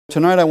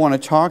Tonight I want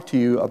to talk to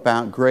you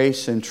about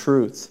grace and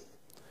truth.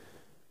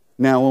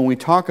 Now, when we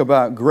talk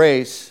about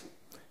grace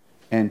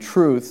and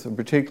truth, and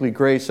particularly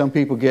grace, some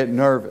people get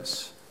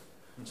nervous.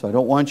 So I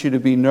don't want you to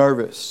be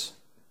nervous.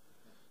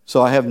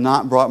 So I have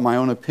not brought my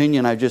own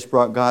opinion. I just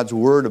brought God's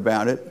Word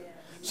about it.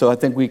 So I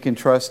think we can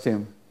trust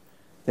Him,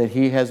 that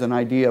He has an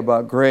idea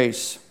about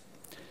grace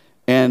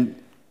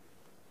and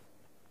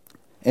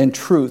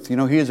truth. You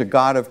know, He is a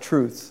God of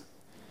truth.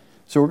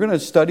 So we're going to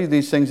study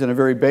these things in a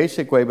very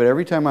basic way, but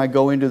every time I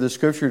go into the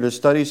Scripture to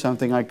study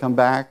something, I come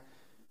back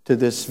to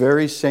this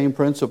very same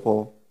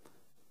principle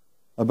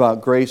about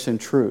grace and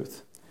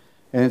truth.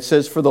 And it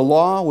says, "For the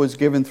law was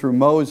given through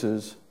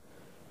Moses,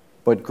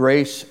 but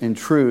grace and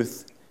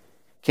truth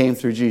came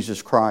through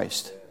Jesus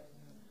Christ."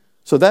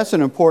 So that's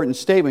an important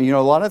statement. You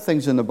know, a lot of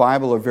things in the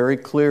Bible are very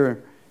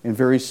clear and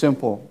very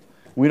simple.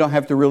 We don't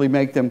have to really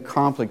make them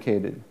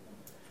complicated.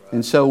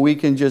 And so we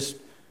can just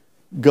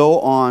go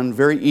on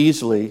very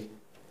easily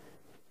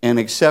and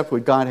accept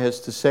what God has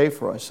to say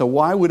for us. So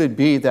why would it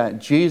be that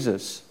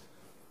Jesus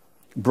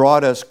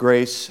brought us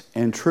grace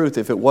and truth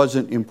if it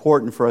wasn't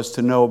important for us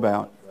to know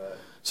about? Right.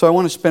 So I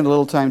want to spend a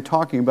little time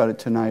talking about it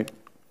tonight.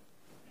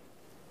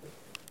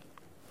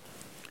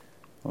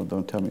 Oh,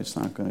 don't tell me it's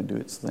not going to do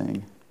its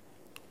thing.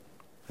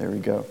 There we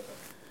go.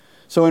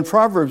 So in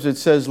Proverbs it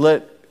says,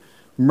 let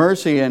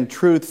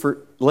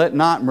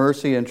not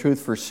mercy and truth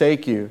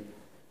forsake you,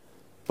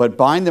 but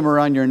bind them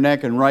around your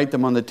neck and write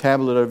them on the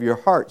tablet of your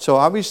heart. So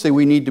obviously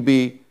we need to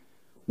be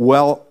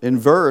well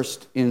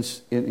versed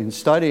in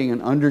studying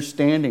and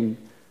understanding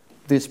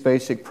this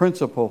basic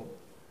principle,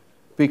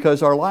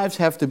 because our lives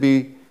have to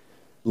be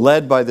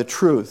led by the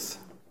truth.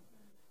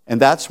 And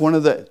that's one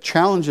of the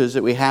challenges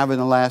that we have in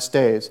the last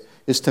days,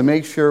 is to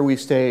make sure we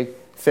stay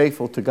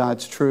faithful to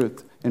God's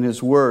truth and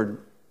His Word.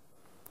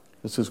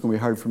 This is going to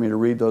be hard for me to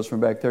read those from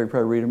back there. You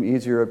probably read them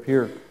easier up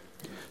here.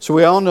 So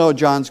we all know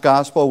John's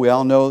Gospel. We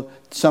all know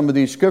some of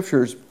these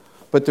Scriptures,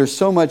 but there's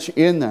so much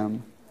in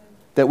them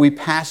that we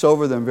pass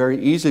over them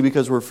very easily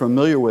because we're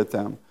familiar with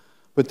them.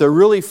 But they're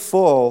really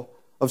full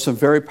of some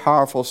very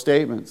powerful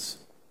statements.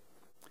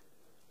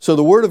 So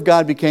the Word of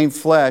God became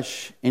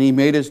flesh, and He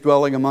made His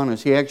dwelling among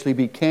us. He actually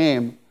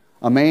became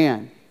a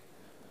man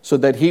so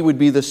that He would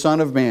be the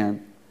Son of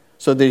Man,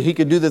 so that He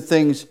could do the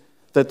things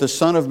that the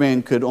Son of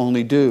Man could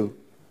only do.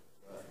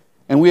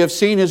 And we have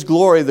seen His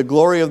glory, the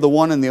glory of the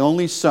one and the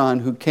only Son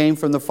who came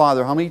from the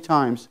Father. How many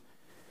times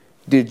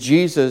did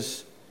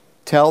Jesus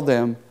tell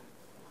them,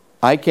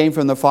 I came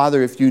from the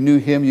Father, if you knew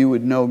Him, you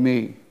would know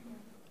me?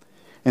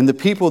 And the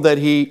people that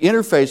He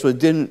interfaced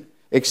with didn't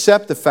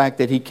accept the fact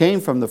that He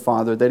came from the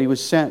Father, that He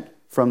was sent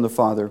from the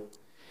Father,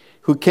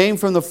 who came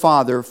from the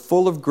Father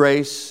full of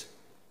grace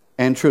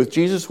and truth.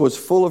 Jesus was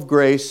full of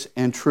grace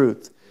and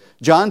truth.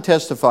 John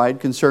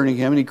testified concerning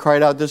Him, and he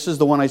cried out, this is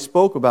the one I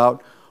spoke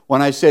about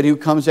when I said, who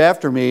comes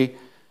after me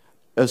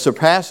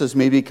surpasses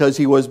me because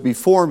he was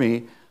before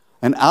me.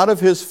 And out of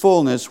His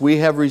fullness we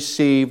have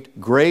received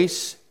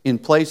grace in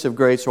place of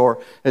grace,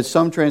 or as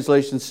some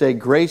translations say,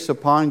 grace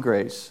upon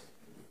grace.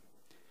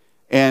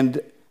 And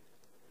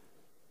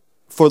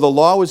for the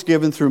law was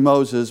given through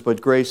Moses,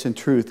 but grace and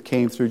truth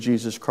came through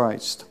Jesus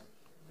Christ.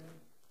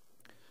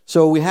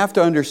 So we have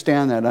to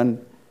understand that.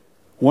 And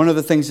one of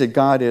the things that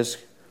God has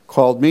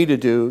called me to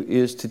do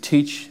is to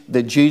teach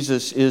that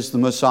Jesus is the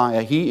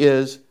Messiah. He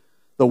is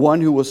the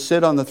one who will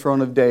sit on the throne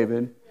of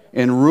David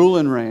and rule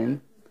and reign.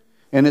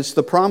 And it's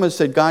the promise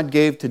that God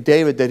gave to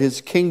David that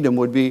his kingdom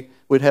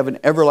would have an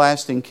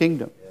everlasting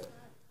kingdom.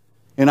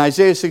 In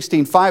Isaiah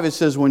 16:5 it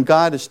says, when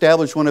God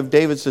established one of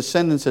David's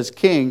descendants as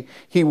king,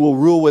 He will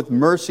rule with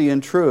mercy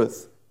and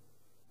truth.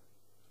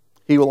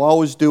 He will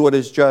always do what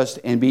is just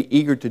and be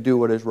eager to do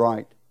what is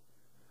right.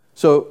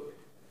 So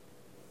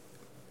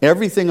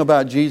everything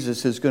about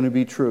Jesus is going to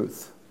be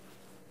truth.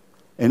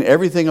 And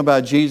everything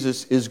about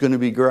Jesus is going to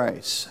be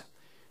grace.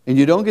 And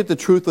you don't get the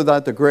truth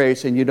without the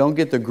grace, and you don't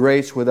get the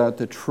grace without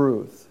the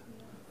truth.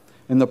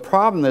 And the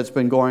problem that's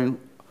been going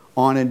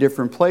on in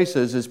different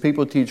places is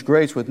people teach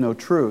grace with no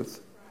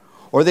truth,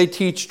 or they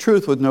teach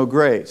truth with no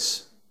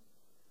grace.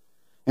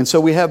 And so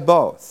we have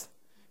both.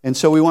 And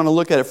so we want to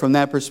look at it from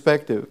that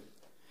perspective.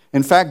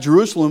 In fact,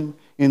 Jerusalem,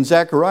 in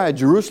Zechariah,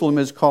 Jerusalem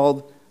is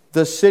called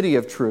the city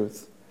of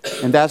truth.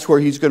 And that's where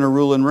He's going to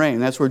rule and reign.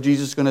 That's where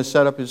Jesus is going to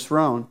set up His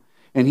throne.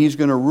 And He's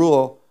going to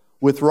rule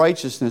with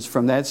righteousness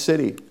from that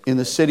city, in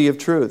the city of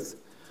truth.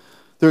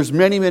 There's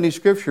many, many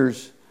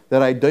scriptures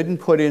that I didn't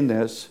put in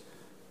this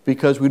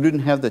because we didn't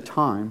have the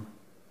time.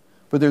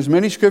 But there's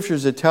many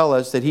scriptures that tell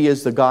us that He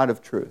is the God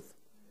of truth.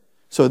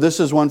 So this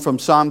is one from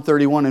Psalm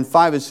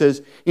 31:5. It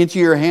says, into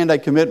your hand I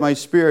commit my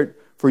spirit,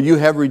 for you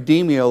have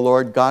redeemed me, O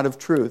Lord, God of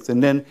truth.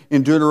 And then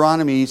in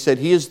Deuteronomy He said,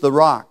 He is the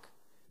rock.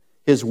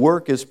 His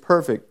work is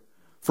perfect.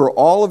 For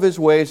all of His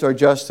ways are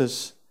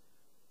justice,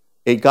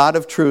 a God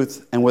of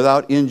truth and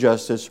without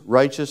injustice,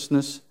 righteous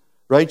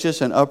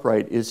and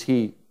upright is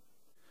He.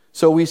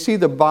 So we see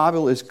the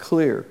Bible is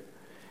clear.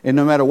 And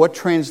no matter what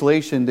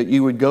translation that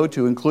you would go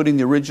to, including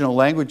the original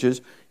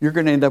languages, you're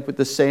going to end up with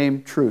the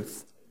same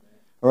truth.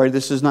 All right,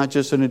 this is not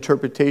just an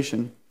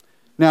interpretation.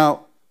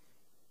 Now,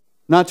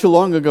 Not too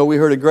long ago, we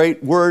heard a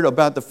great word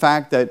about the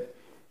fact that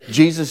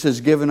Jesus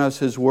has given us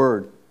His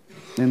Word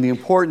and the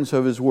importance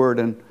of His Word.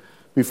 And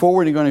before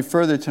we go any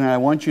further tonight, I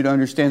want you to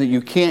understand that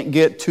you can't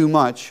get too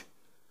much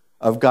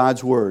of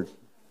God's Word.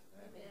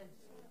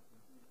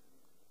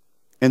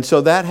 And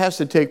so that has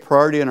to take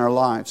priority in our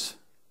lives.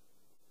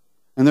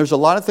 And there's a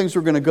lot of things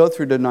we're going to go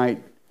through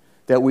tonight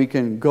that we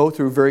can go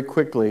through very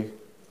quickly.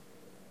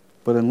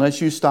 But unless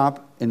you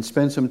stop and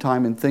spend some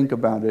time and think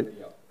about it,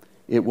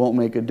 it won't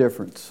make a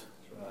difference.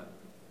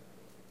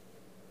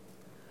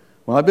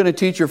 Well, I've been a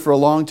teacher for a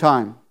long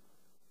time.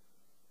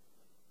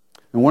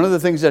 And one of the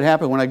things that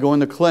happen when I go in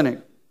the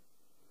clinic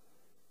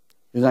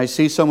is I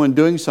see someone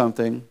doing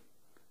something,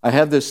 I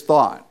have this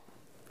thought,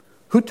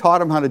 who taught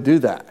them how to do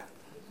that?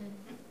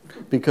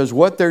 Because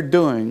what they're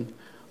doing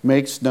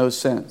makes no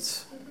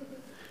sense.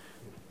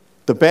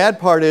 The bad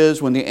part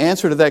is when the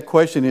answer to that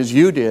question is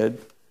you did,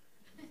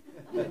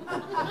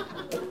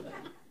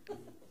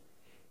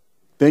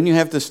 then you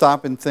have to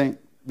stop and think,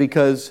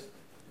 because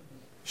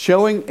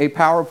showing a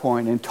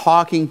PowerPoint and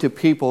talking to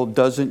people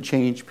doesn't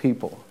change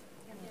people.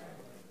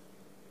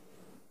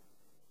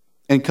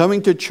 And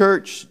coming to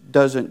church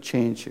doesn't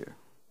change you.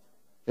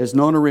 As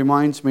Nona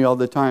reminds me all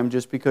the time,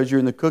 just because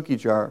you're in the cookie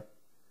jar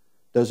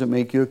doesn't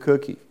make you a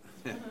cookie.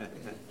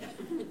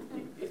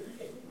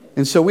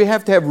 And so we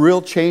have to have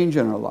real change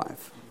in our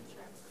life.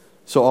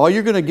 So all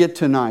you're going to get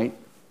tonight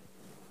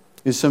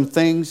is some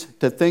things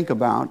to think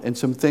about and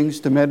some things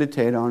to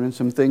meditate on and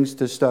some things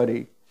to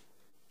study.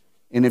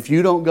 And if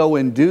you don't go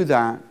and do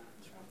that,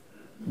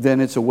 then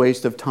it's a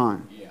waste of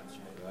time.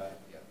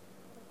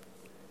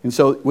 And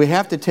so we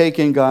have to take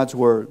in God's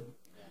Word.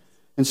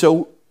 And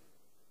so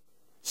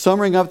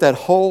summing up that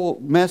whole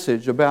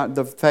message about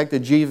the fact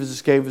that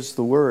Jesus gave us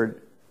the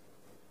Word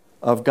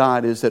of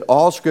God is that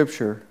all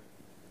Scripture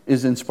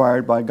is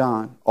inspired by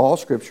God. All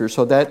Scripture.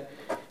 So that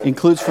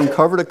includes from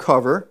cover to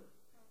cover.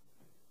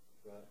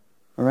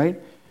 All right?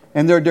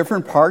 And there are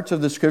different parts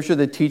of the Scripture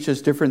that teach us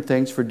different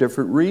things for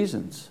different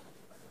reasons.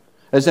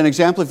 As an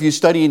example, if you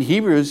study in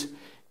Hebrews,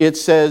 it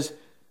says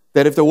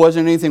that if there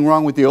wasn't anything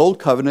wrong with the Old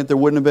Covenant, there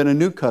wouldn't have been a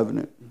New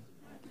Covenant.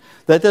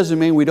 That doesn't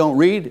mean we don't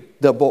read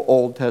the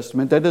Old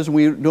Testament. That doesn't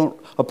mean we don't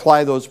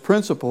apply those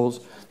principles.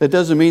 That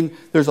doesn't mean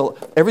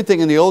everything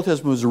in the Old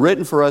Testament was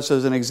written for us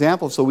as an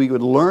example so we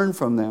would learn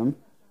from them.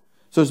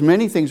 So there's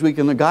many things we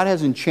can learn. God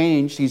hasn't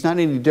changed. He's not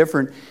any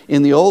different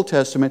in the Old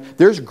Testament.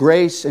 There's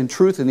grace and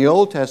truth in the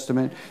Old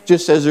Testament,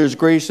 just as there's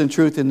grace and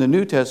truth in the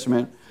New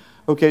Testament.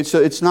 Okay,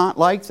 so it's not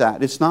like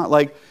that. It's not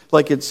like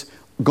it's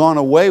gone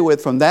away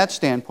with from that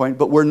standpoint,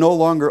 but we're no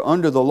longer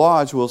under the law,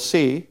 as we'll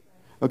see.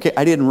 Okay,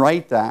 I didn't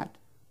write that.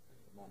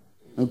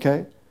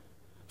 Okay?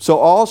 So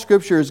all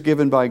Scripture is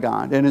given by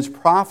God, and it's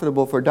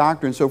profitable for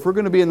doctrine. So if we're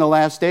going to be in the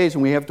last days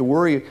and we have to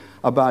worry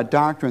about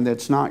doctrine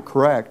that's not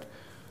correct,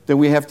 then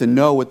we have to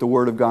know what the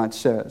Word of God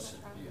says.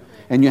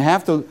 And you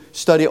have to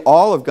study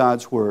all of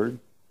God's Word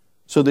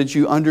so that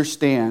you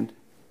understand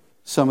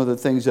some of the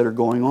things that are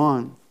going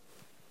on.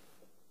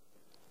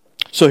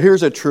 So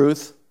here's a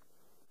truth.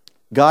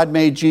 God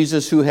made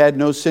Jesus, who had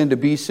no sin, to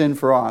be sin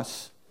for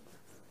us,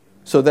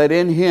 so that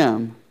in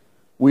Him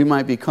we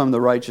might become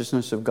the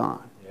righteousness of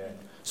God.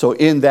 So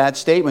in that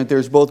statement,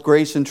 there's both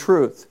grace and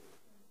truth.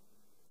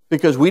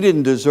 Because we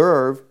didn't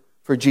deserve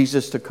for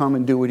Jesus to come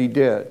and do what He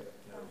did.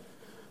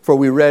 For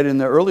we read in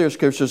the earlier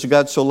scriptures,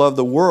 God so loved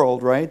the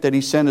world, right, that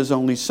He sent His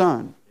only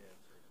Son.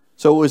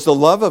 So it was the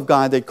love of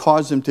God that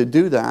caused Him to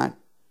do that,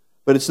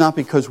 but it's not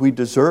because we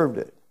deserved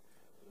it.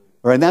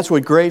 Right? And that's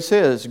what grace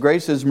is.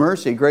 Grace is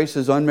mercy. Grace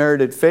is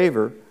unmerited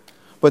favor.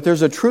 But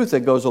there's a truth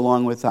that goes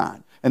along with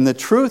that. And the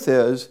truth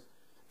is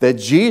that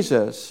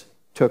Jesus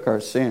took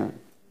our sin.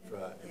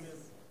 Right.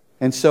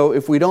 And so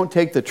if we don't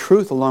take the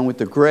truth along with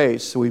the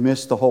grace, we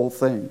miss the whole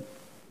thing.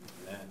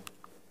 Amen.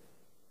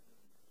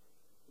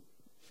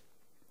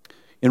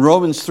 In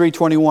Romans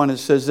 3:21 it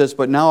says this,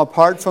 "But now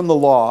apart from the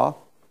law,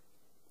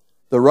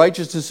 the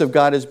righteousness of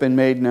God has been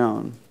made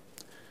known,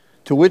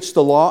 to which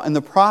the law and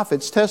the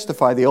prophets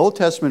testify." The Old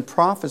Testament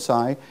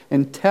prophesy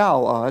and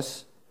tell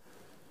us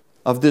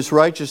of this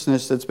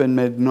righteousness that's been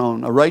made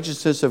known. A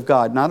righteousness of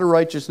God, not a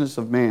righteousness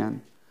of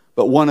man,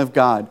 but one of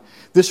God.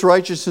 This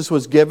righteousness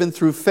was given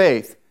through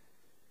faith.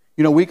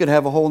 You know, we could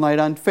have a whole night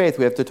on faith.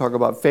 We have to talk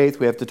about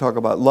faith. We have to talk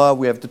about love.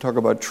 We have to talk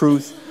about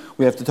truth.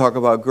 We have to talk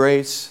about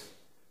grace.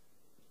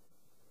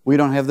 We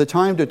don't have the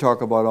time to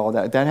talk about all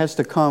that. That has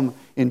to come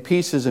in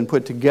pieces and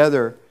put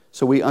together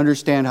so we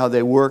understand how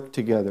they work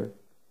together.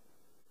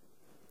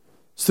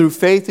 It's through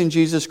faith in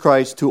Jesus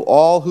Christ to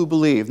all who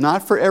believe.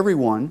 Not for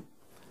everyone,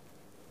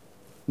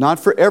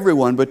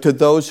 but to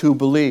those who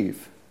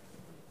believe.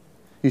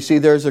 You see,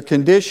 there's a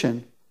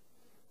condition,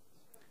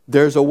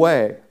 there's a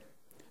way,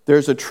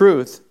 there's a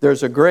truth,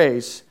 there's a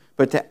grace,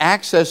 but to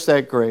access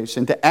that grace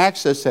and to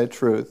access that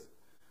truth,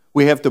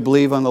 we have to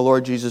believe on the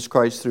Lord Jesus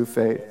Christ through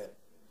faith.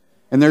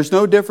 And there's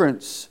no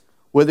difference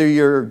whether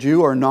you're a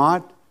Jew or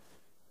not,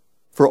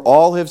 for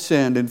all have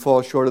sinned and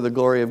fall short of the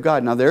glory of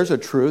God. Now there's a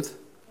truth.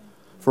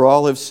 For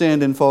all have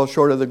sinned and fall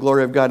short of the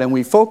glory of God. And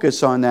we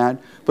focus on that.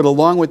 But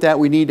along with that,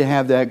 we need to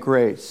have that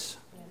grace.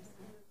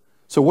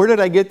 So where did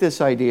I get this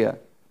idea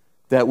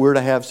that we're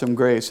to have some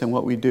grace in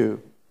what we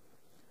do?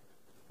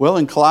 Well,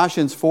 in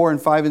Colossians 4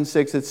 and 5 and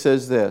 6, it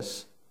says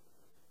this: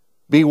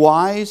 be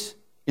wise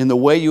in the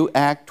way you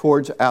act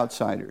towards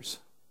outsiders.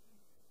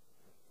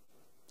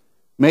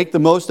 Make the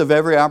most of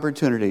every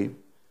opportunity.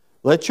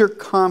 Let your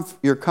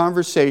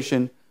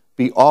conversation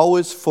be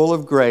always full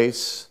of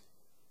grace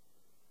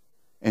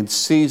and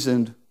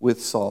seasoned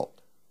with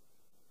salt.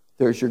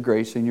 There's your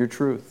grace and your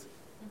truth.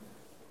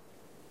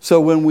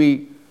 So when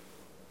we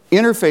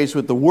interface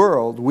with the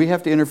world, we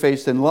have to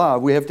interface in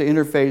love. We have to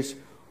interface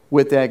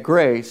with that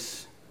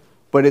grace,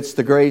 but it's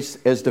the grace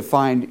as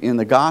defined in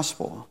the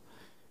gospel.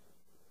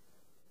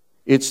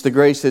 It's the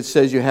grace that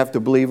says you have to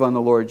believe on the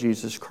Lord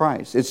Jesus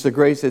Christ. It's the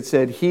grace that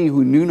said he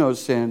who knew no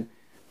sin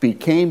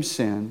became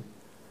sin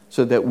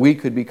so that we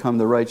could become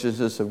the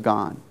righteousness of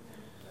God.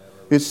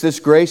 It's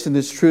this grace and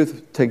this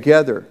truth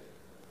together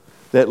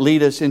that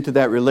lead us into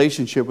that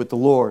relationship with the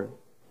Lord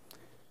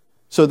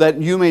so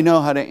that you may know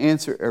how to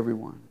answer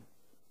everyone.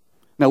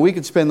 Now, we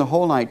could spend the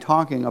whole night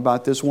talking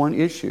about this one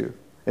issue,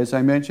 as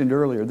I mentioned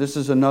earlier. This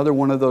is another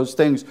one of those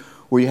things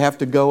where you have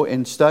to go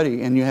and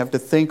study and you have to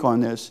think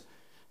on this.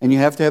 And you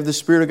have to have the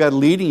Spirit of God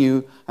leading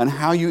you on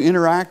how you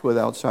interact with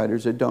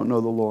outsiders that don't know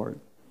the Lord.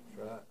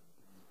 Right.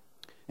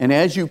 And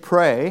as you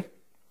pray,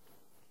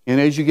 and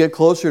as you get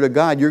closer to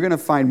God, you're going to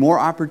find more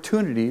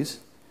opportunities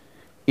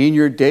in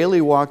your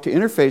daily walk to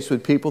interface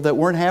with people that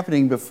weren't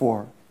happening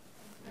before.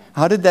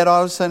 How did that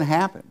all of a sudden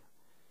happen?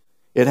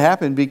 It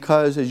happened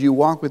because as you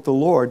walk with the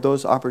Lord,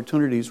 those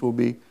opportunities will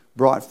be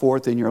brought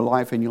forth in your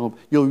life, and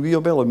you'll be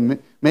able to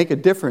make a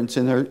difference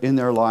in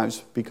their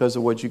lives because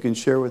of what you can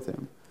share with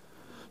them.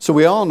 So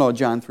we all know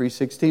John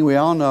 3:16. We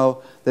all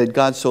know that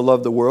God so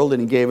loved the world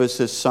and He gave us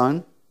His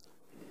Son.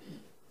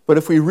 But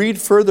if we read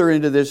further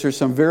into this, there's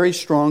some very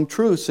strong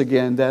truths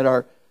again that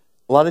are,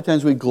 a lot of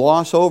times we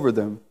gloss over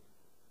them.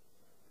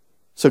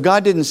 So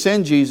God didn't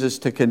send Jesus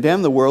to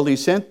condemn the world. He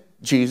sent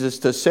Jesus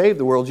to save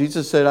the world.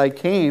 Jesus said, I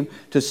came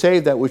to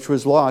save that which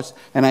was lost,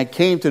 and I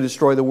came to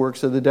destroy the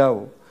works of the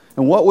devil.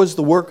 And what was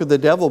the work of the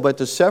devil but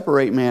to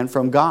separate man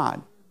from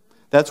God?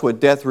 That's what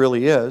death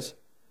really is.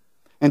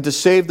 And to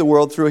save the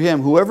world through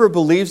Him. Whoever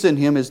believes in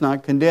Him is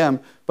not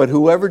condemned, but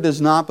whoever does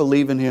not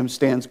believe in Him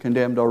stands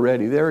condemned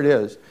already. There it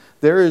is.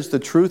 There is the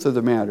truth of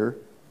the matter.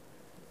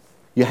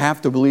 You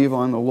have to believe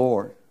on the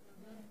Lord.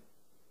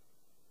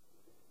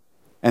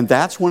 And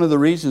that's one of the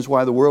reasons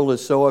why the world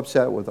is so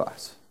upset with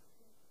us.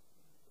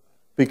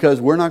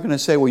 Because we're not going to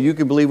say, well, you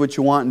can believe what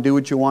you want and do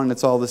what you want and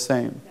it's all the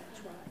same.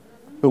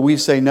 But we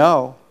say,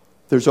 no,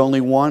 there's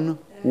only one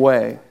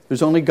way.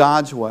 There's only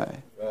God's way.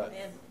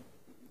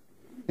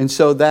 And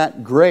so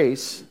that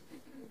grace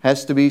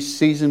has to be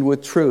seasoned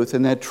with truth,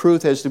 and that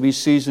truth has to be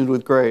seasoned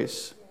with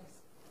grace.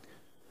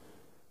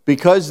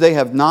 Because they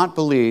have not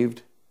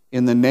believed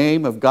in the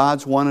name of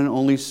God's one and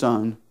only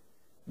Son,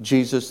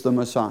 Jesus the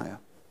Messiah.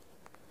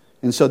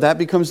 And so that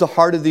becomes the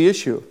heart of the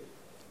issue.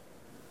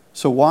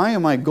 So why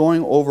am I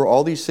going over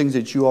all these things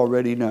that you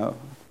already know?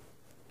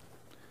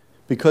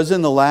 Because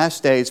in the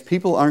last days,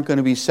 people aren't going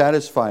to be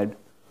satisfied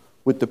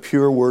with the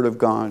pure Word of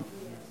God.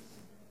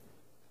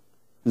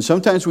 And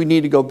sometimes we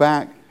need to go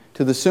back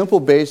to the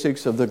simple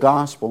basics of the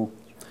gospel,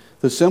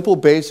 the simple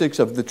basics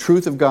of the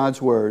truth of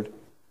God's Word,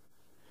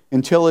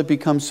 until it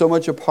becomes so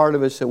much a part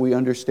of us that we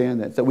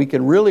understand that we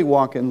can really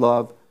walk in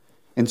love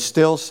and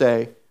still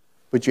say,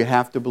 but you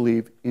have to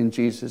believe in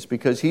Jesus,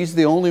 because He's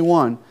the only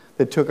one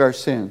that took our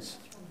sins.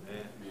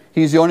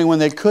 He's the only one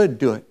that could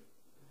do it.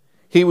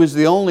 He was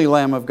the only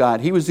Lamb of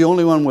God. He was the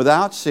only one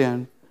without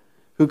sin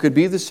who could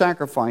be the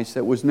sacrifice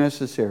that was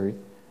necessary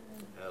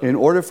in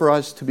order for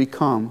us to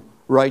become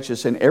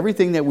righteous. And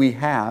everything that we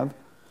have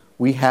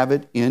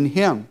it in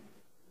Him.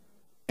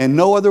 And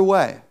no other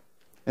way.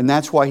 And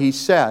that's why He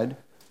said,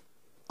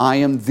 I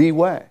am the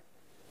way.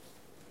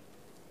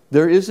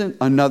 There isn't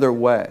another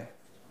way.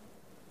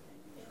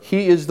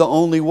 He is the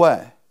only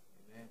way.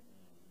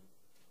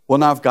 Well,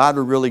 now if God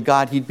were really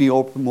God, He'd be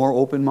more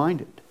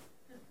open-minded.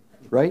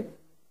 Right?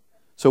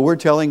 So we're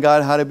telling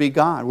God how to be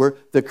God.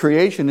 The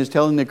creation is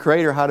telling the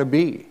Creator how to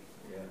be.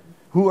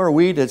 Who are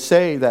we to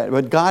say that?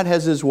 But God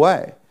has His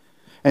way.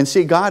 And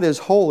see, God is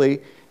holy,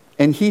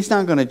 and He's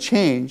not going to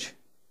change,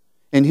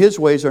 and His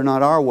ways are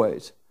not our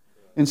ways.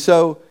 And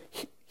so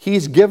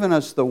He's given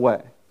us the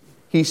way.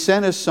 He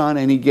sent His Son,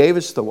 and He gave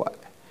us the way.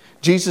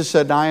 Jesus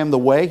said, I am the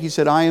way. He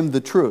said, I am the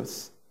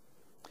truth.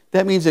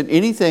 That means that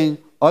anything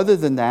other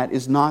than that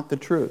is not the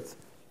truth.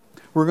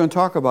 We're going to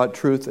talk about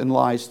truth and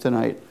lies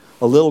tonight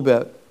a little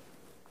bit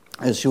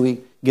as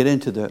we get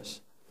into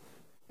this.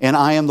 And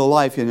I am the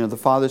life. The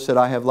Father said,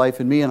 I have life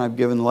in me, and I've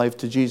given life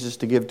to Jesus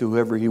to give to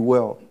whoever He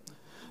will.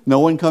 No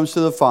one comes to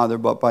the Father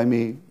but by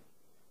me.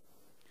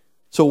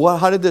 So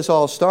how did this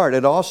all start?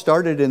 It all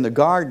started in the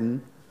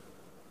garden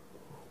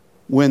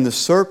when the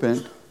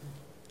serpent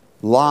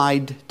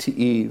lied to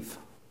Eve.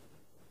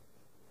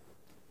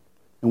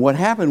 And what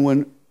happened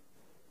when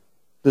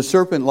the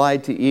serpent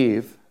lied to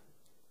Eve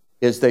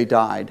is they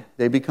died.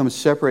 They become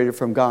separated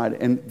from God.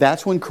 And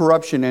that's when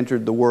corruption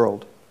entered the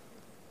world.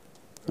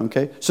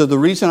 Okay? So the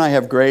reason I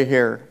have gray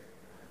hair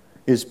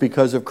is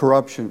because of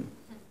corruption.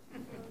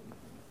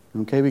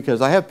 Okay?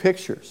 Because I have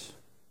pictures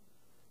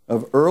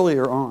of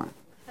earlier on.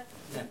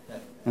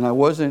 And I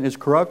wasn't as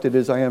corrupted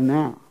as I am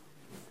now.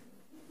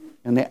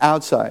 On the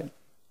outside.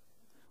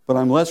 But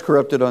I'm less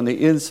corrupted on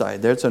the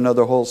inside. That's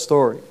another whole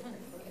story.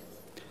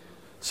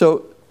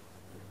 So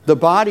the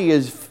body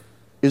is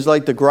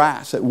like the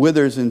grass that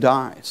withers and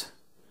dies.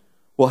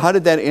 Well, how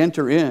did that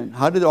enter in?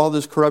 How did all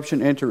this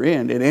corruption enter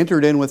in? It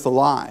entered in with the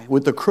lie,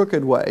 with the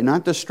crooked way,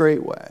 not the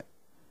straight way.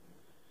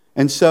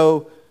 And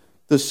so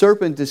the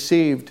serpent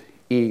deceived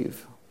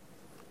Eve.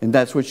 And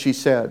that's what she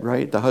said,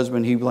 right? The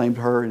husband, he blamed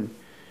her, and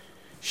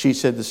she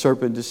said the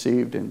serpent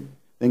deceived. And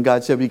then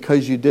God said,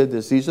 because you did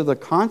this, these are the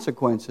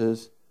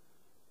consequences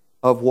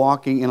of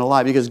walking in a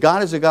lie. Because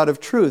God is a God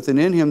of truth, and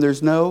in Him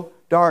there's no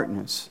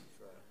darkness.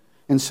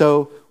 And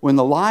so when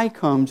the lie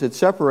comes, it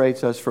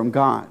separates us from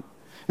God.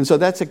 And so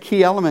that's a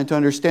key element to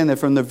understand that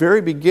from the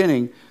very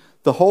beginning,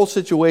 the whole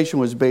situation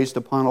was based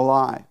upon a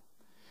lie.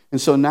 And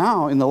so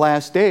now, in the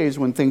last days,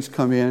 when things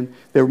come in,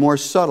 they're more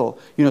subtle.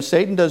 You know,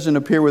 Satan doesn't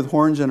appear with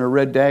horns and a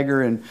red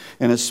dagger and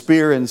a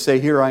spear and say,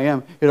 here I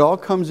am. It all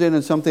comes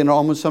in something that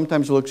almost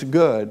sometimes looks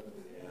good,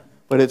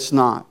 but it's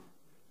not.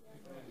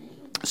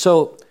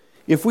 So,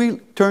 if we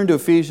turn to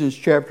Ephesians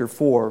chapter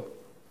 4,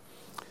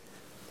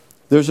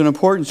 there's an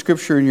important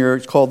scripture in here.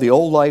 It's called the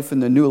Old Life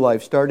and the New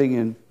Life, starting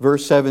in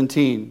verse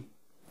 17.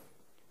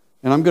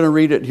 And I'm going to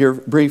read it here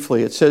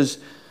briefly. It says,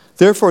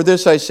 therefore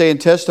this I say and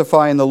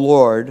testify in the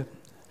Lord,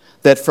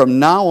 that from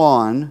now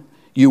on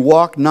you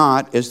walk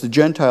not as the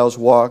Gentiles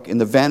walk in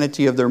the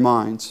vanity of their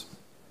minds,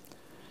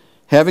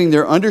 having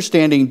their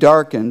understanding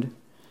darkened,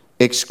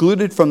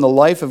 excluded from the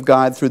life of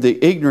God through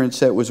the ignorance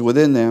that was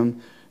within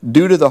them,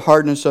 due to the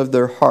hardness of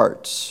their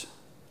hearts.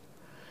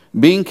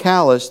 Being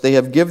callous, they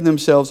have given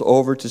themselves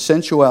over to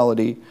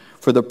sensuality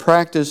for the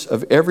practice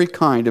of every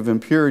kind of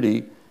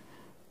impurity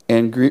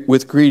and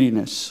with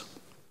greediness.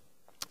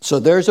 So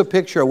there's a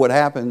picture of what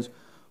happens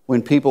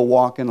when people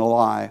walk in a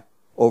lie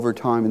over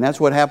time. And that's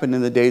what happened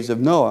in the days of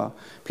Noah.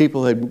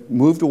 People had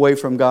moved away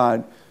from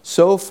God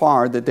so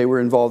far that they were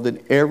involved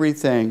in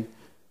everything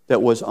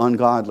that was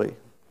ungodly.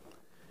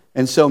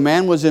 And so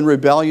man was in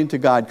rebellion to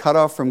God, cut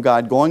off from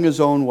God, going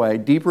his own way,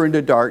 deeper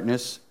into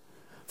darkness,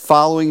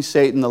 following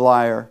Satan the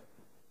liar.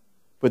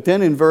 But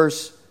then in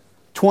verse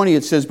 20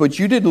 it says, but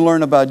you didn't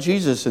learn about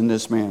Jesus in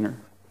this manner.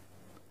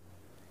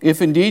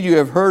 If indeed you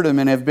have heard Him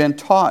and have been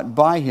taught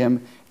by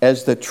Him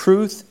as the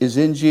truth is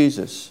in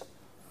Jesus,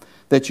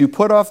 that you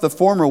put off the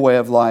former way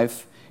of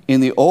life in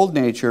the old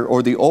nature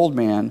or the old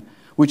man,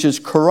 which is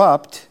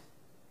corrupt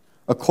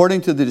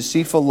according to the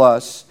deceitful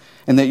lusts,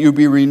 and that you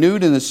be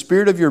renewed in the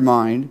spirit of your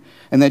mind,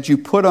 and that you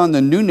put on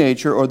the new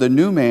nature or the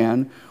new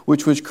man,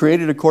 which was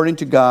created according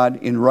to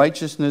God in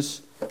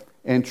righteousness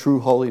and true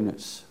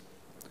holiness.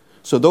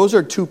 So those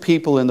are two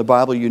people in the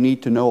Bible you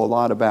need to know a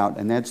lot about,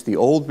 and that's the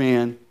old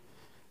man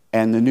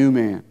and the new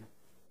man.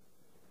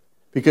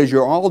 Because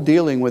you're all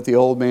dealing with the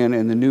old man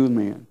and the new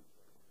man.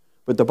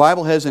 But the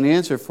Bible has an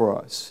answer for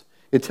us.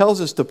 It tells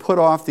us to put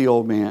off the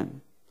old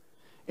man.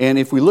 And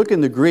if we look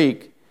in the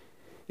Greek,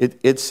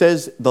 it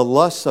says the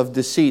lusts of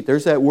deceit.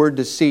 There's that word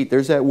deceit.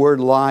 There's that word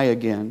lie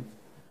again.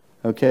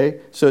 Okay?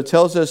 So it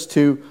tells us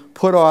to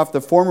put off the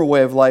former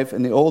way of life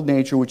and the old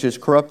nature, which is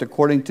corrupt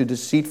according to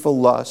deceitful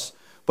lusts.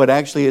 But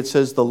actually it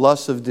says the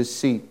lusts of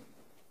deceit.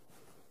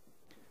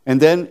 And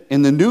then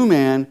in the new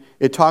man,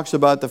 it talks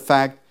about the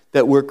fact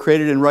that we're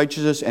created in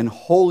righteousness and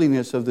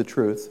holiness of the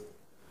truth.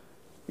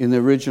 In the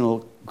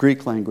original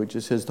Greek language,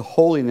 it says the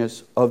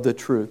holiness of the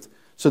truth.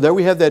 So there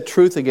we have that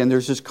truth again.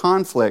 There's this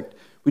conflict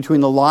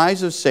between the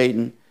lies of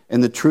Satan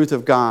and the truth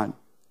of God.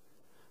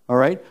 All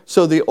right?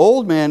 So the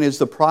old man is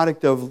the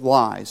product of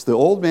lies. The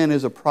old man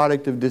is a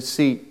product of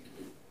deceit.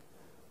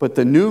 But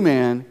the new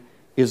man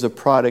is a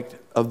product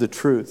of the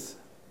truth.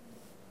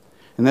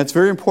 And that's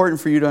very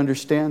important for you to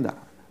understand that.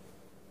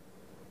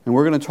 And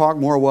we're going to talk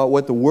more about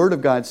what the Word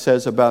of God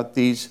says about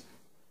the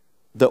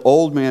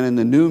old man and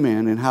the new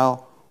man, and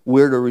how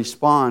we're to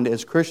respond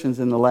as Christians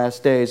in the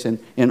last days and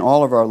in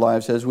all of our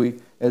lives as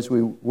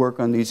we work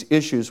on these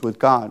issues with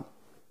God.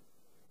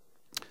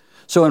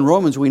 So in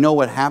Romans, we know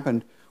what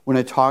happened when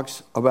it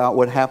talks about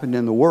what happened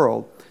in the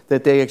world,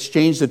 that they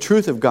exchanged the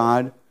truth of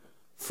God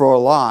for a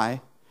lie,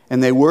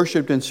 and they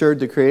worshipped and served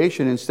the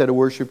creation instead of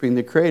worshiping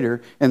the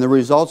Creator. And the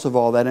results of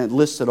all that, and it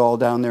lists it all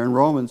down there in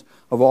Romans,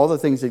 of all the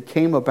things that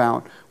came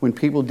about when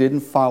people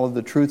didn't follow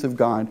the truth of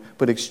God,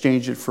 but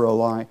exchanged it for a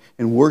lie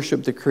and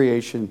worshiped the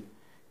creation.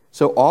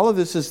 So all of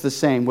this is the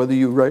same, whether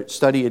you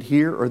study it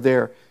here or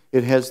there.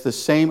 It has the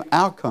same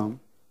outcome.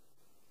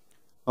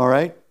 All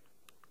right?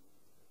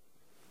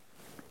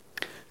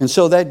 And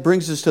so that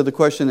brings us to the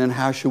question, then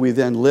how should we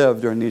then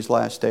live during these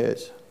last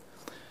days?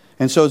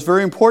 And so it's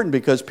very important,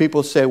 because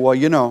people say, well,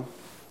 you know,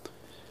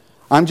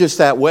 I'm just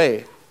that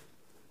way.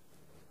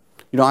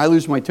 You know, I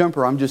lose my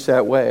temper, I'm just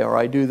that way. Or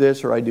I do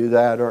this, or I do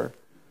that, or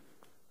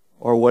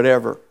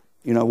whatever.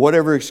 You know,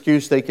 whatever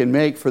excuse they can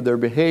make for their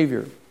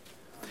behavior.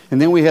 And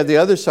then we have the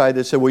other side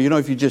that said, well, you know,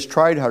 if you just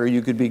tried harder,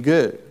 you could be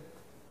good.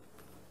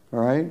 All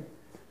right?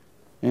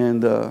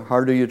 And the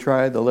harder you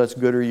try, the less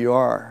gooder you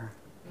are.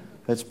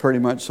 That's pretty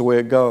much the way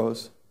it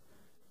goes.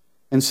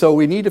 And so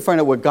we need to find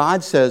out what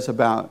God says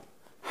about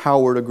how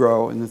we're to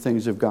grow in the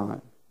things of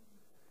God.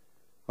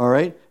 All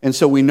right? And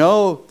so we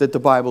know that the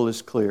Bible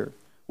is clear.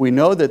 We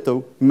know that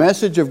the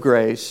message of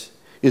grace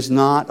is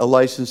not a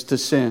license to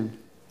sin.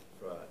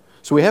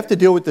 So we have to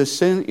deal with this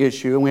sin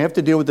issue, and we have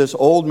to deal with this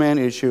old man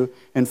issue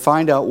and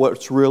find out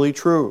what's really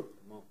true.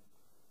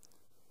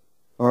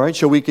 All right,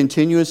 shall we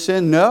continue in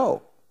sin?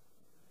 No.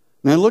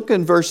 Now look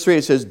in verse 3,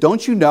 it says,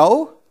 don't you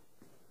know?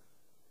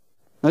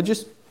 Now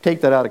just take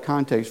that out of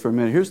context for a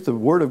minute. Here's the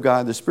Word of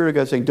God, the Spirit of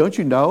God saying, don't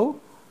you know?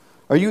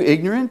 Are you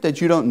ignorant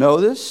that you don't know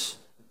this?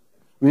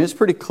 I mean, it's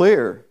pretty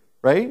clear,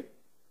 right?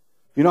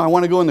 You know, I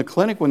want to go in the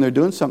clinic when they're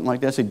doing something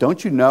like that and say,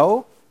 don't you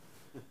know?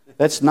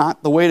 That's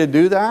not the way to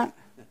do that.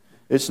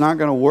 It's not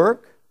going to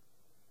work.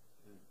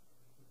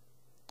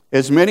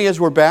 As many as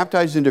were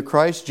baptized into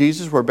Christ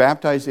Jesus were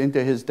baptized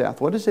into His death.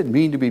 What does it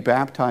mean to be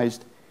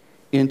baptized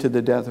into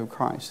the death of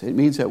Christ? It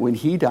means that when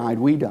He died,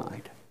 we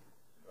died.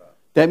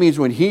 That means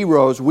when He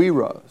rose, we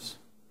rose.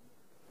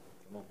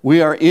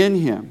 We are in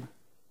Him.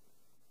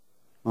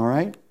 All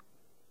right?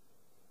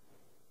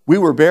 We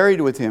were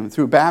buried with Him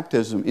through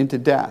baptism into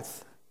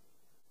death.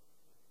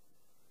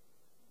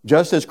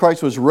 Just as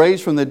Christ was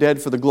raised from the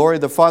dead for the glory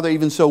of the Father,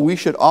 even so we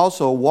should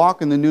also walk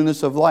in the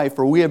newness of life.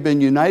 For we have been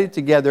united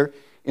together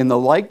in the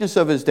likeness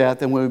of His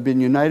death, and we have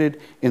been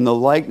united in the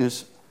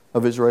likeness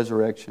of His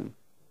resurrection.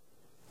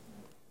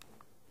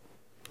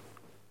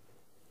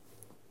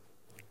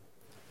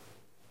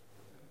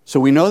 So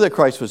we know that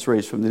Christ was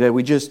raised from the dead.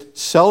 We just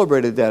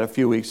celebrated that a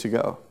few weeks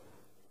ago.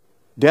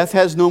 Death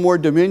has no more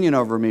dominion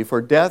over me. For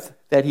death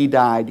that He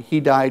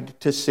died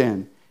to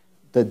sin.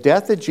 The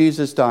death that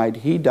Jesus died,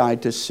 He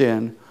died to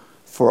sin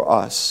for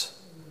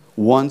us,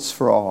 once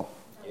for all.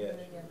 Yes.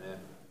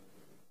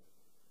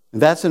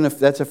 That's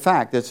a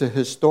fact. That's a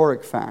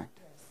historic fact.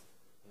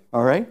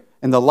 All right?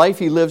 And the life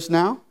He lives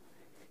now,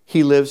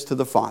 He lives to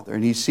the Father.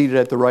 And He's seated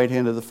at the right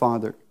hand of the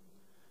Father. It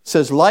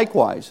says,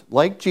 likewise,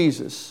 like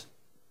Jesus,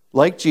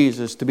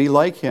 to be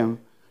like Him,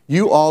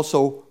 you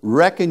also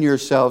reckon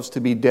yourselves to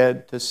be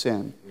dead to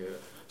sin. Yes.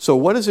 So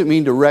what does it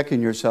mean to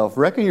reckon yourself?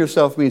 Reckon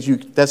yourself means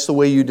that's the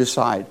way you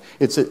decide.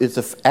 It's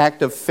an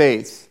act of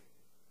faith.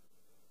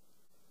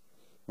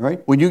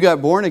 Right? When you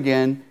got born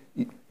again,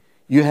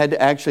 you had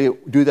to actually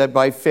do that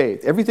by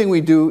faith. Everything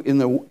we do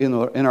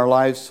in our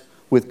lives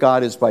with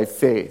God is by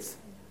faith.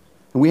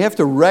 And we have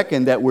to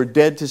reckon that we're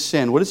dead to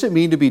sin. What does it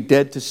mean to be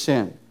dead to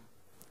sin?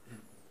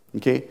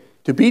 Okay?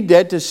 To be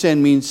dead to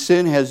sin means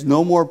sin has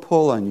no more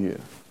pull on you.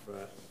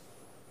 Right.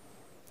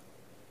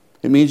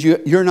 It means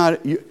you're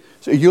not...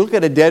 So you look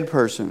at a dead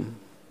person.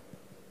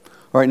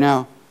 All right,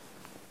 now,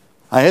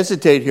 I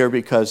hesitate here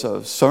because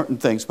of certain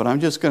things, but I'm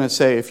just going to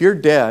say, if you're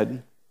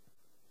dead,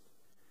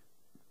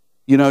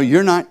 you know,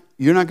 you're not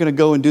going to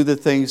go and do the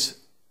things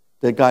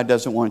that God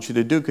doesn't want you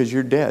to do because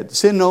you're dead.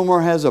 Sin no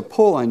more has a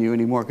pull on you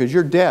anymore because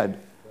you're dead.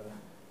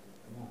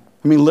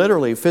 I mean,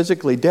 literally,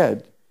 physically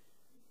dead.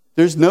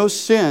 There's no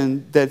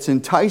sin that's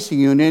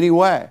enticing you in any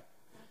way.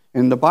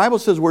 And the Bible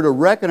says we're to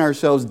reckon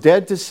ourselves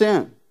dead to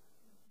sin.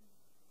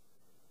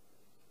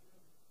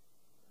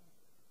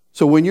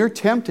 So when you're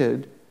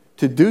tempted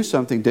to do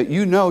something that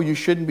you know you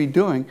shouldn't be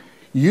doing,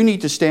 you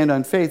need to stand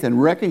on faith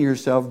and reckon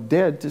yourself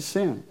dead to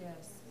sin.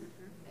 Yes.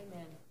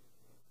 Amen.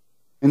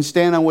 And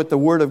stand on what the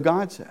Word of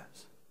God says.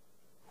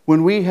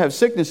 When we have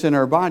sickness in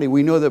our body,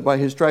 we know that by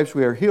His stripes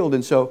we are healed.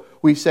 And so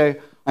we say,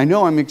 I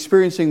know I'm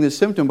experiencing this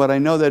symptom, but I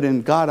know that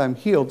in God I'm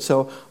healed,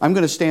 so I'm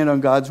going to stand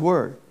on God's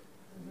Word.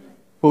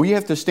 Well, you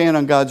have to stand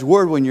on God's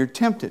Word when you're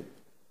tempted.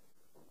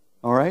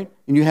 All right?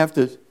 And you have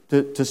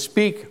to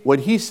speak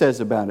what He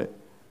says about it.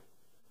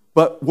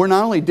 But we're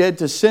not only dead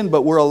to sin,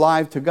 but we're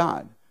alive to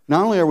God.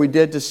 Not only are we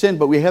dead to sin,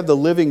 but we have the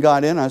living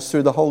God in us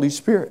through the Holy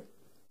Spirit.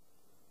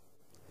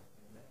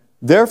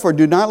 Therefore,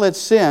 do not let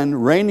sin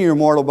reign in your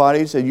mortal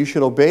bodies, and you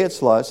should obey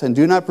its lusts. And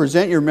do not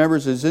present your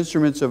members as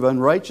instruments of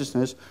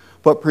unrighteousness,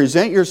 but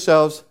present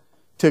yourselves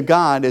to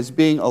God as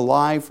being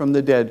alive from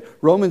the dead.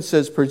 Romans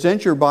says,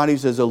 present your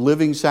bodies as a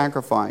living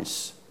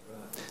sacrifice.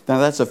 Now,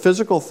 that's a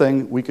physical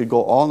thing. We could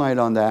go all night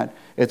on that.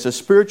 It's a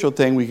spiritual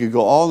thing. We could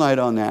go all night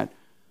on that.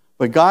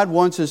 But God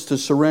wants us to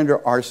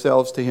surrender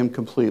ourselves to Him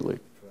completely.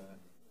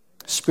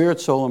 Spirit,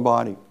 soul, and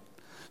body.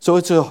 So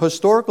it's a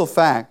historical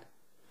fact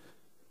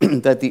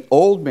that the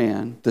old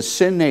man, the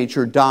sin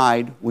nature,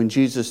 died when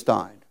Jesus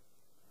died.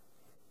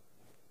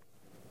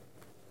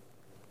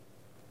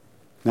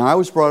 Now, I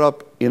was brought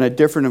up in a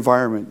different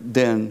environment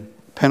than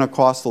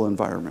Pentecostal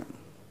environment.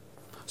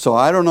 So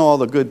I don't know all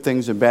the good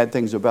things and bad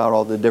things about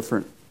all the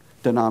different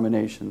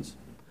denominations.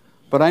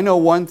 But I know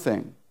one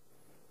thing.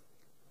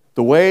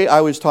 The way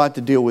I was taught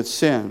to deal with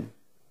sin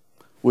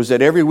was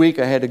that every week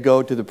I had to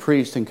go to the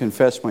priest and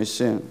confess my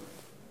sin.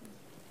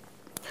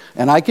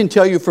 And I can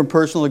tell you from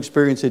personal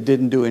experience it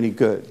didn't do any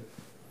good.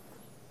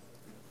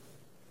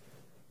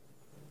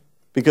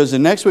 Because the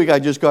next week I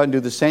just go out and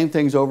do the same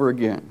things over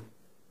again.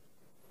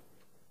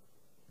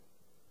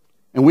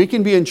 And we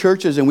can be in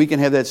churches and we can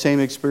have that same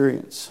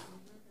experience.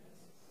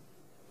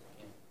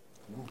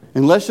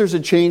 Unless there's a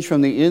change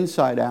from the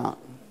inside out.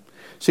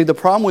 See, the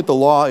problem with the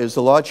law is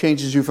the law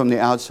changes you from the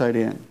outside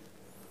in.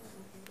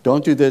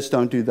 Don't do this,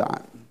 don't do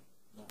that.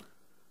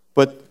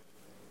 But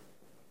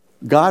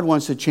God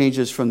wants to change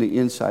us from the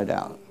inside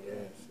out.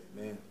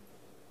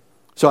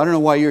 So I don't know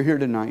why you're here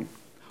tonight.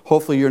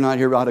 Hopefully you're not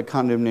here out of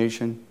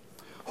condemnation.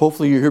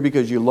 Hopefully you're here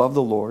because you love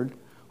the Lord.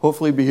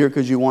 Hopefully you're here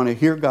because you want to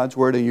hear God's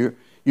word, and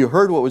you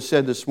heard what was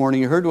said this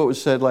morning. You heard what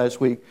was said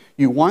last week.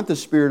 You want the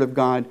Spirit of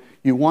God.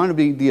 You want to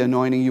be the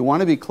anointing. You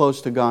want to be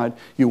close to God.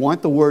 You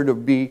want the word to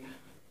be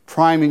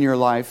prime in your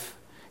life.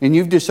 And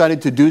you've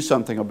decided to do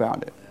something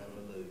about it.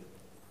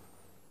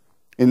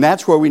 And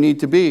that's where we need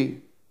to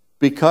be,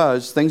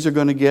 because things are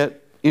going to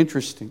get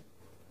interesting.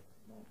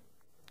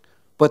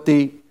 But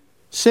the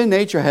sin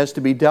nature has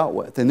to be dealt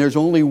with. And there's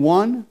only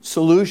one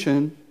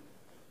solution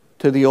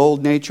to the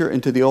old nature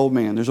and to the old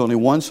man. There's only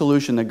one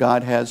solution that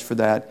God has for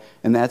that,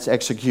 and that's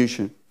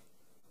execution.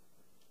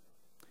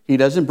 He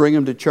doesn't bring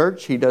him to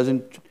church. He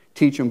doesn't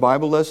teach him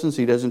Bible lessons.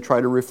 He doesn't try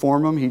to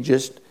reform him. He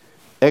just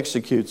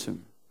executes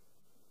him.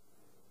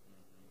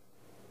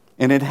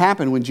 And it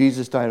happened when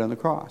Jesus died on the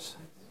cross.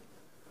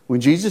 When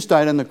Jesus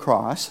died on the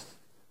cross,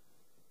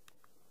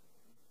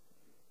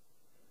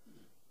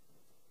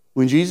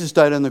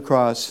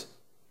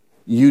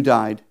 you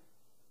died.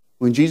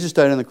 When Jesus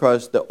died on the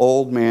cross, the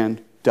old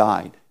man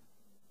died.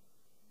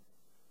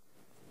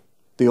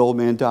 The old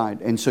man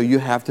died. And so you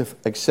have to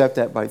accept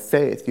that by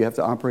faith. You have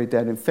to operate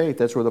that in faith.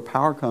 That's where the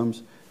power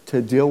comes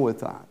to deal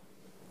with that.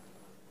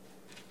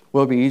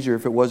 Well, it'd be easier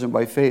if it wasn't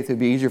by faith. It'd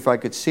be easier if I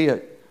could see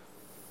it.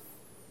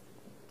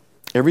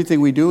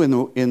 Everything we do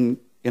in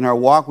our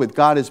walk with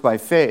God is by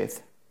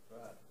faith.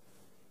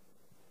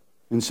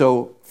 And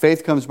so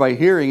faith comes by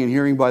hearing, and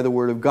hearing by the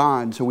Word of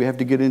God. So we have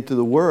to get into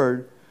the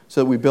Word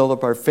so that we build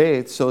up our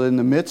faith, so in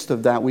the midst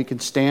of that we can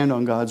stand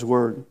on God's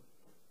Word.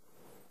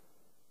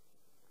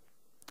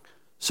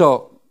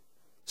 So,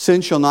 sin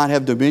shall not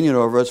have dominion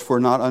over us, for we're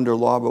not under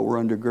law, but we're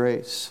under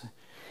grace.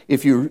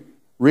 If you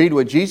read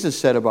what Jesus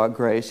said about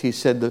grace, He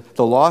said,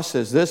 the law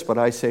says this, but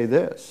I say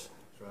this.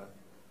 That's right.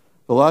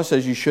 The law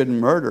says you shouldn't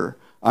murder.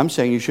 I'm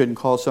saying you shouldn't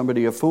call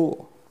somebody a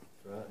fool.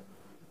 That's right.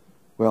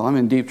 Well, I'm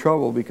in deep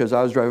trouble because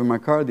I was driving my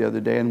car the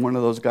other day, and one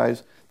of those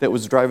guys that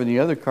was driving the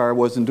other car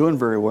wasn't doing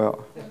very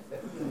well.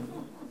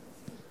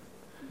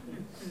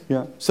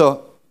 Yeah.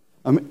 So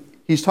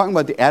he's talking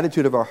about the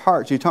attitude of our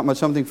hearts. He's talking about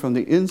something from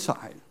the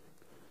inside.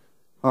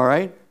 All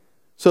right?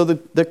 So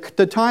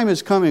the time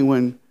is coming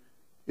when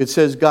it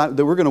says God,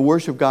 that we're going to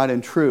worship God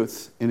in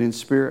truth and in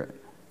spirit.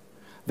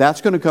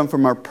 That's going to come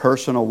from our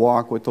personal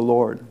walk with the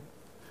Lord.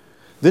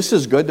 This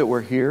is good that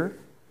we're here.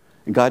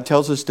 And God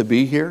tells us to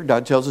be here.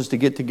 God tells us to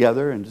get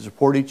together and to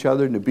support each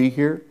other and to be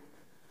here.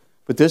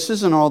 But this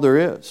isn't all there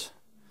is.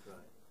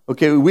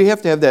 Okay, we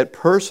have to have that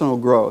personal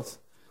growth,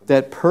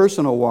 that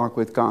personal walk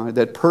with God,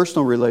 that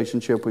personal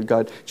relationship with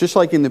God. Just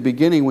like in the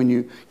beginning when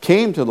you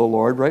came to the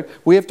Lord, right?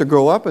 We have to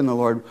grow up in the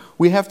Lord.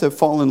 We have to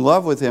fall in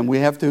love with Him. We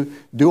have to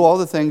do all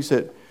the things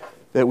that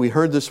we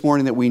heard this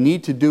morning that we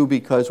need to do,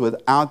 because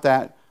without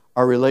that,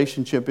 our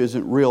relationship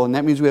isn't real. And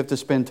that means we have to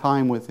spend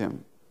time with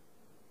Him.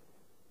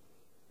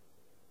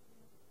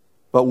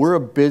 But we're a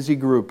busy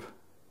group.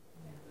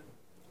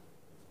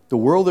 The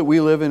world that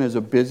we live in is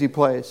a busy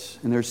place.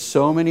 And there's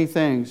so many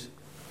things,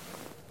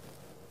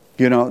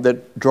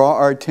 that draw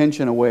our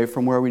attention away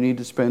from where we need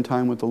to spend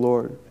time with the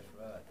Lord.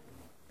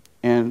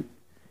 And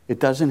it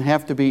doesn't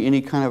have to be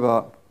any kind of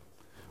a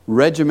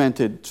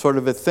regimented sort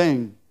of a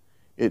thing.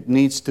 It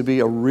needs to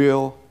be a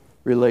real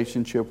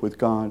relationship with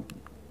God.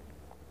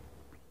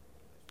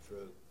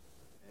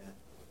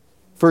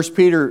 1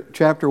 Peter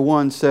chapter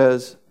 1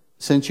 says,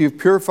 "Since you've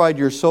purified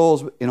your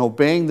souls in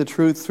obeying the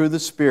truth through the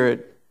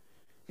Spirit,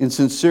 in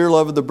sincere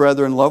love of the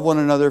brethren, love one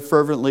another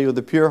fervently with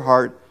a pure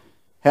heart,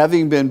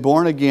 having been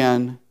born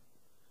again,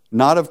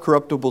 not of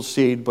corruptible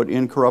seed, but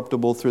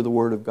incorruptible through the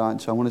Word of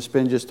God." So I want to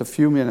spend just a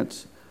few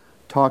minutes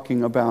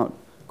talking about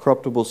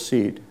corruptible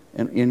seed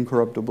and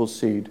incorruptible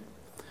seed.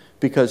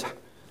 Because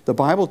the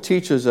Bible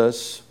teaches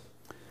us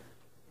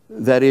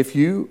that if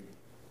you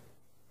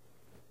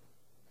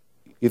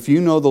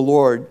know the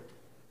Lord,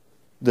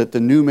 that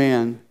the new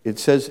man, it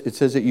says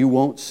that you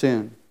won't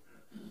sin.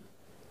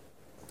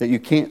 That you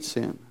can't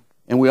sin.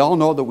 And we all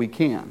know that we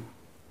can.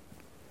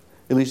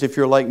 At least if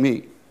you're like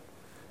me.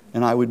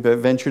 And I would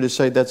venture to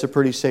say that's a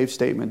pretty safe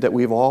statement, that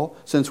we've all,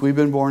 since we've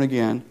been born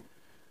again,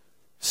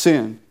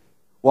 sinned.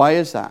 Why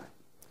is that?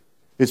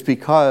 It's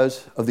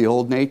because of the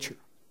old nature.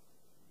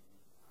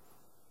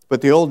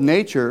 But the old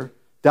nature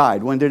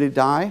died. When did it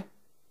die?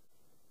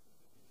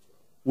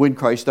 When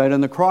Christ died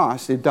on the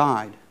cross, it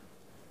died.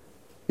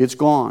 It's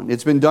gone.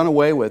 It's been done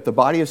away with. The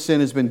body of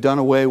sin has been done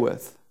away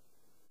with.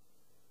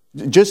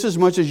 Just as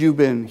much as you've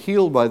been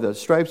healed by the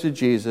stripes of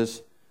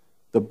Jesus,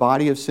 the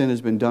body of sin has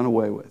been done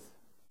away with.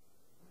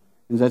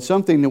 And that's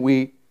something that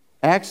we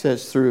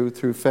access through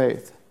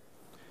faith.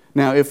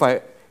 Now, if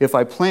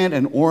I plant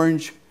an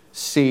orange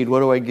seed, what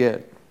do I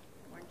get?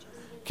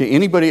 Okay,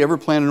 anybody ever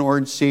plant an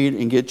orange seed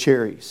and get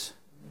cherries?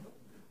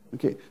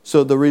 Okay,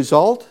 so the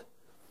result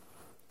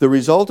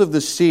of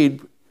the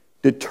seed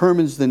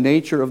determines the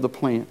nature of the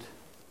plant.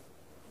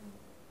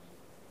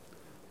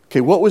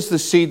 Okay, what was the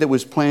seed that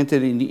was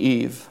planted in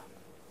Eve?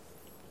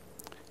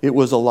 It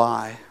was a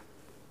lie.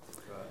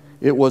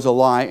 It was a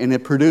lie, and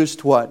it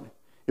produced what?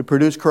 It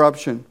produced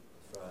corruption.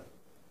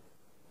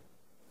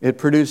 It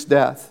produced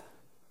death.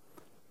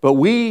 But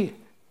we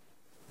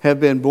have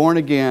been born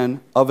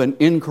again of an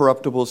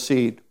incorruptible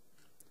seed.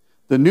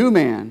 The new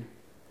man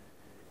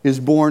is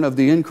born of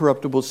the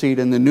incorruptible seed,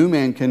 and the new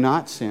man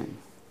cannot sin.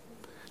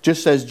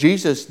 Just as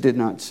Jesus did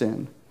not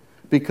sin,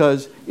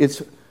 because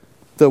it's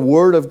the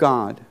Word of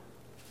God.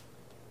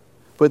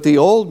 But the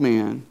old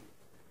man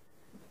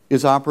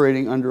is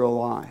operating under a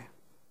lie.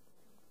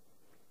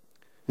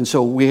 And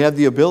so we have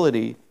the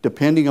ability,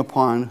 depending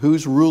upon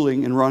who's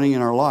ruling and running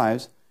in our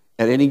lives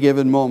at any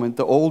given moment,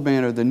 the old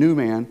man or the new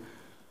man.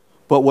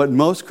 But what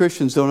most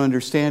Christians don't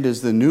understand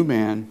is the new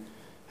man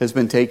has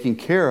been taken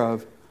care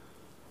of.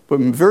 But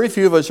very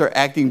few of us are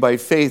acting by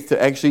faith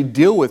to actually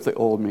deal with the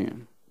old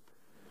man.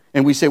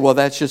 And we say, well,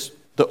 that's just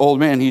the old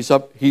man.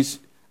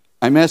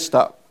 I messed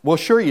up. Well,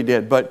 sure you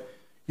did, but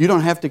you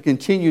don't have to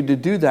continue to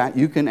do that.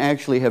 You can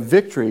actually have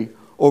victory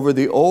over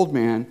the old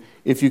man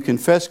if you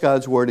confess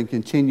God's word and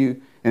continue.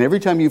 And every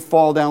time you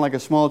fall down like a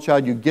small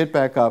child, you get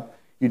back up,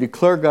 you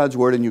declare God's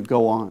word, and you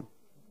go on.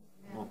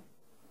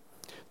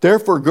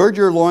 Therefore, gird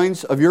your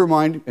loins of your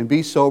mind and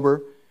be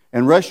sober,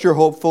 and rest your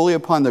hope fully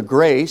upon the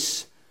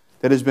grace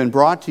that has been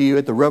brought to you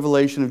at the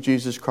revelation of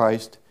Jesus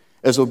Christ,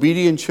 as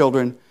obedient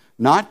children,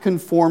 not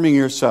conforming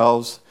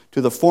yourselves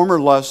to the former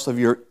lusts of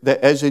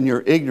as in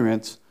your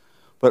ignorance,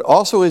 but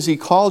also as He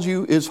called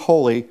you is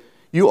holy,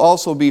 you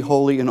also be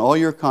holy in all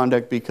your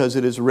conduct, because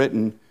it is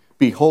written,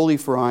 be holy,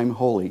 for I am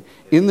holy.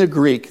 In the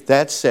Greek,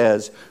 that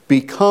says,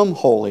 become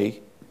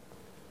holy.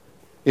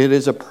 It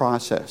is a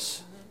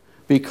process.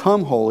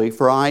 Become holy,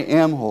 for I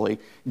am holy.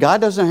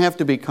 God doesn't have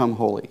to become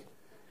holy.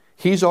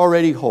 He's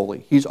already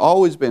holy. He's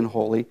always been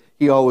holy.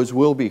 He always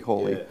will be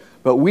holy. Yeah.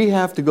 But we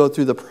have to go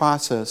through the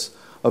process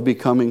of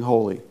becoming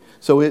holy.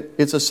 So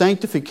it's a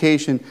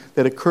sanctification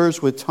that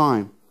occurs with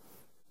time.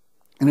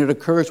 And it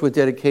occurs with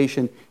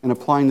dedication and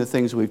applying the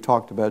things we've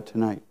talked about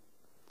tonight.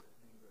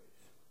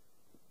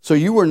 So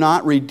you were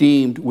not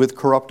redeemed with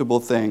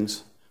corruptible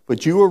things,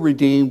 but you were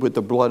redeemed with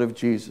the blood of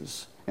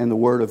Jesus and the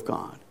Word of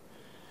God.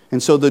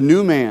 And so the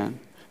new man,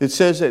 it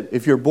says that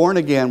if you're born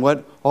again,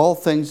 all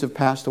things have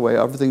passed away,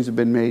 other things have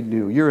been made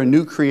new. You're a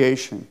new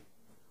creation.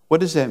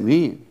 What does that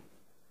mean?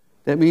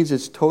 That means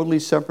it's totally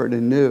separate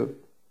and new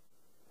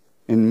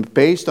and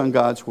based on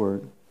God's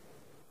Word.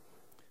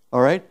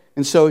 All right?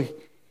 And so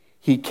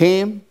He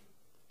came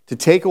to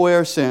take away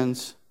our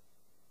sins,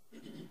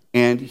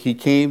 and He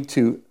came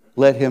to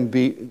let Him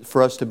be,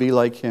 for us to be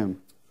like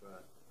Him.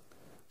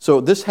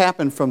 So this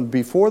happened from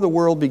before the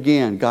world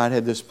began. God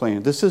had this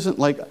plan. This isn't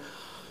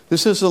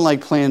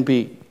like plan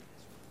B.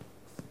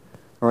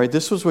 All right,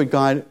 this was what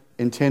God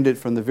intended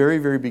from the very,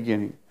 very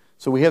beginning.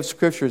 So we have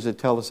scriptures that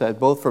tell us that,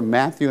 both from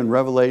Matthew and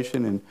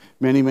Revelation and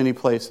many, many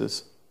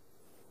places.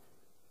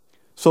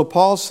 So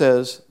Paul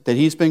says that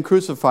he's been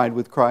crucified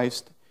with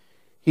Christ.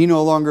 He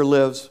no longer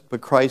lives,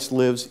 but Christ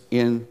lives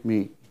in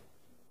me.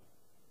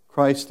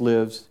 Christ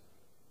lives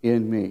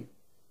in me.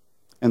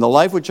 And the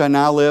life which I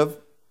now live,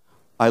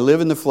 I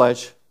live in the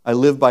flesh. I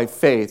live by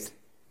faith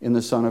in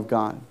the Son of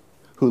God,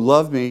 who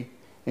loved me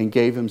and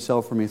gave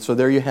Himself for me. So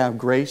there you have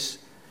grace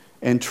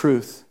and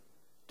truth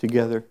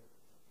together.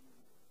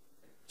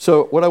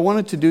 So what I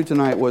wanted to do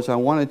tonight was I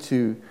wanted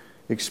to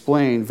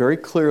explain very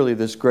clearly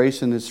this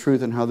grace and this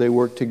truth and how they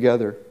work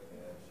together.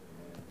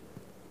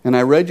 And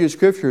I read you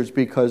scriptures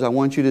because I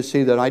want you to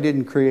see that I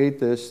didn't create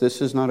this.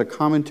 This is not a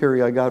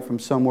commentary I got from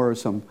somewhere.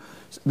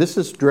 This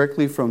is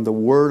directly from the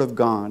Word of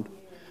God.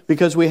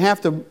 Because we have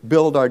to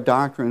build our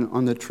doctrine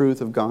on the truth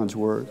of God's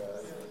Word.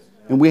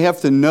 And we have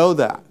to know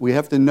that. We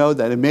have to know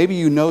that. And maybe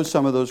you know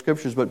some of those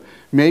scriptures, but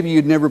maybe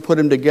you'd never put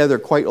them together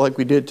quite like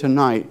we did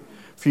tonight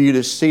for you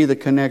to see the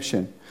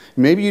connection.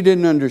 Maybe you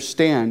didn't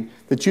understand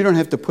that you don't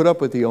have to put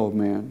up with the old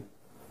man.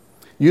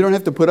 You don't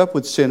have to put up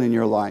with sin in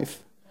your life,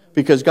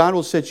 because God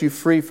will set you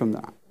free from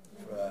that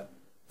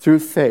through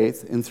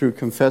faith and through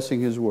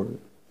confessing His Word.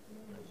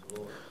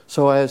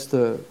 So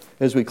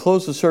as we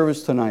close the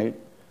service tonight,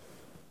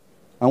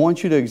 I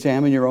want you to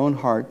examine your own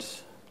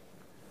hearts.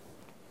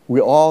 We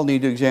all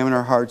need to examine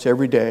our hearts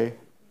every day.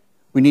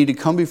 We need to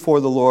come before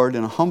the Lord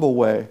in a humble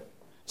way,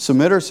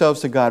 submit ourselves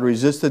to God,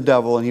 resist the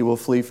devil, and he will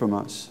flee from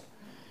us.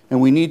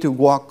 And we need to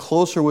walk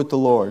closer with the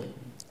Lord.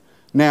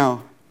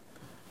 Now,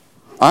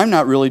 I'm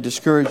not really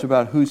discouraged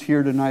about who's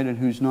here tonight and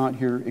who's not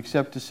here,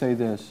 except to say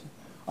this.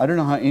 I don't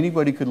know how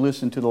anybody could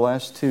listen to the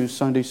last 2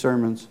 Sunday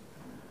sermons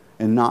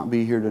and not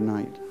be here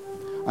tonight.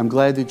 I'm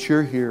glad that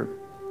you're here.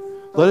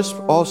 Let us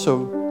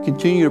also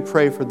continue to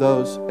pray for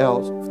those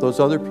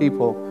other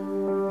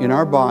people in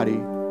our body,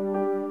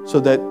 so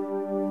that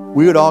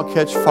we would all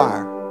catch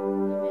fire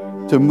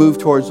to move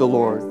towards the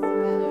Lord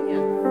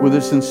with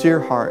a sincere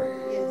heart.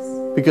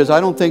 because I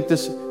don't think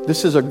this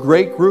is a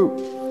great group,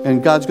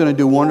 and God's going to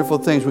do wonderful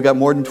things. We got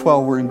more than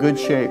 12. We're in good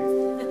shape.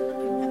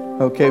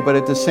 Okay, but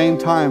at the same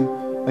time,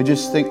 I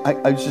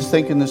was just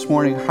thinking this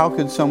morning, how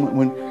could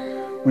someone,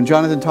 when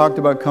Jonathan talked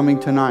about coming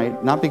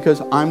tonight, not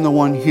because I'm the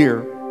one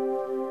here,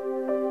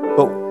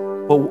 but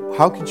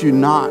how could you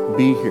not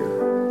be here?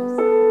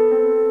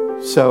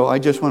 So I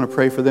just want to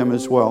pray for them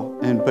as well.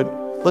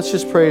 But let's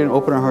just pray and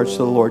open our hearts to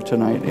the Lord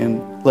tonight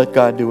and let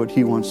God do what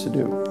He wants to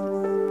do.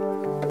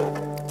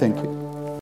 Thank you.